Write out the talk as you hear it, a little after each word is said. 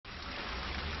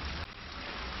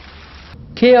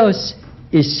chaos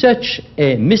is such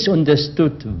a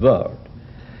misunderstood word.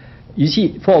 You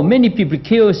see, for many people,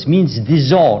 chaos means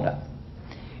disorder.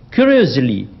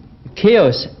 Curiously,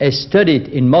 chaos, as studied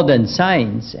in modern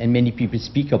science, and many people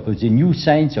speak of the new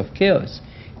science of chaos,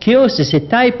 chaos is a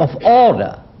type of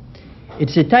order.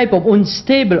 It's a type of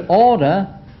unstable order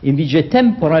in which the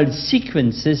temporal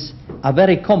sequences are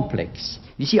very complex.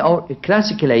 You see, our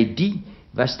classical idea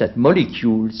was that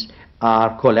molecules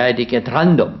are colliding at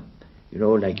random, you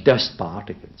know, like dust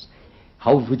particles.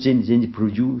 How would they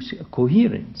produce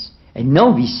coherence? And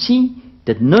now we see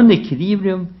that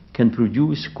non-equilibrium can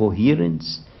produce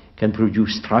coherence, can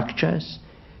produce structures,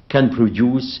 can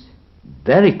produce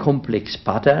very complex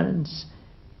patterns,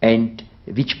 and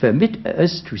which permit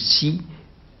us to see,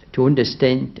 to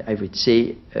understand, I would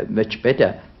say, much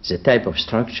better the type of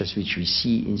structures which we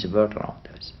see in the world around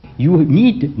us. You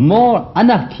need more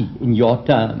anarchy in your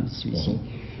terms, you see.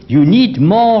 You need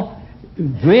more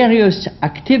various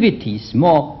activities,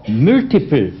 more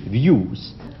multiple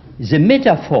views. The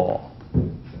metaphor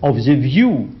of the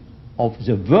view of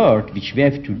the world which we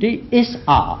have today is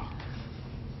art.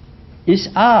 Is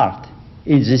art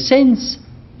in the sense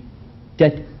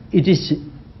that it is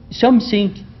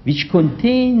something which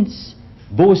contains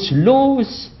both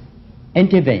laws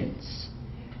and events.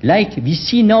 Like we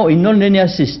see now in nonlinear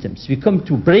systems, we come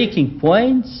to breaking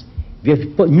points, we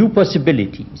have new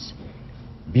possibilities.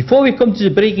 Before we come to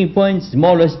the breaking points, it's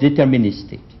more or less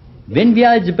deterministic. When we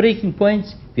are at the breaking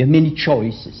points, we have many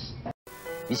choices.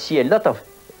 We see a lot of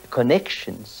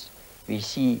connections. We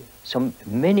see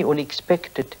many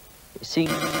unexpected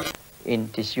things in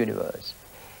this universe.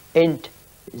 And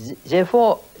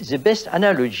therefore, the best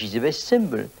analogy, the best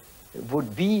symbol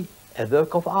would be a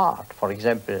work of art, for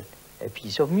example, a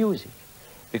piece of music.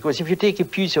 Because if you take a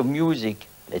piece of music,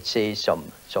 let's say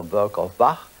some work of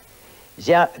Bach,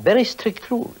 there are very strict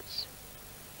rules.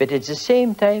 But at the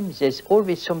same time, there's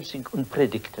always something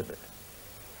unpredictable.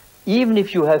 Even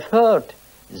if you have heard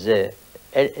the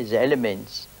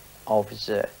elements of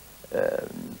the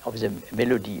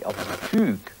melody, of the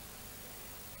fugue,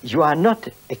 you are not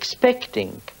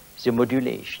expecting the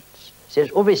modulations.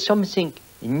 There's always something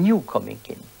new coming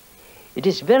in. It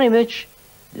is very much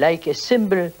like a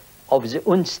symbol of the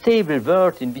unstable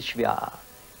world in which we are.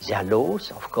 There are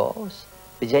laws, of course,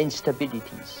 but there are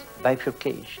instabilities,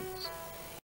 bifurcations.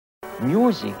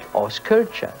 Music or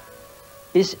sculpture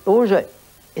is also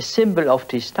a symbol of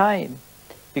this time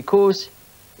because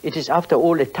it is, after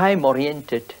all, a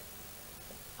time-oriented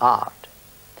art.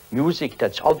 Music,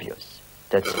 that's obvious.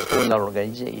 That's an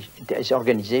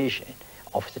organization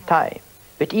of the time.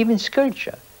 But even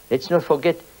sculpture, let's not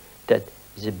forget that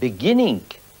the beginning,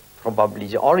 probably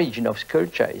the origin of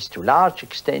sculpture, is to a large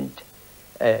extent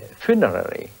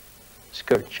funerary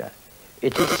sculpture.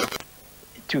 It is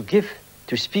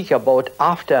to speak about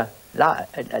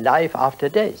life after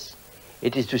death.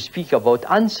 It is to speak about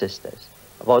ancestors,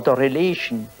 about our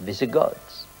relation with the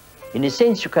gods. In a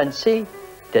sense, you can say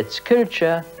that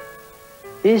sculpture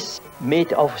is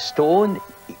made of stone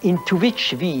into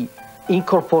which we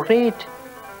incorporate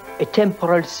a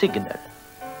temporal signal.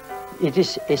 It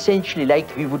is essentially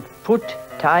like we would put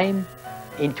time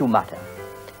into matter.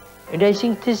 And I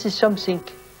think this is something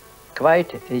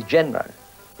quite general.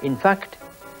 In fact,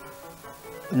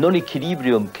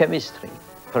 non-equilibrium chemistry,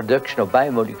 production of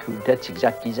biomolecules, that's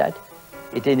exactly that.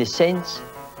 In a sense,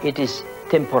 it is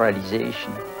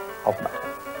temporalization of matter.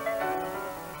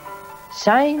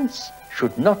 Science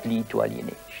should not lead to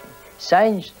alienation.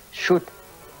 Science should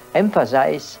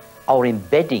emphasize our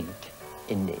embedding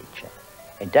in nature.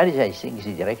 And that is, I think,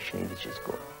 the direction in which it's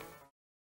going.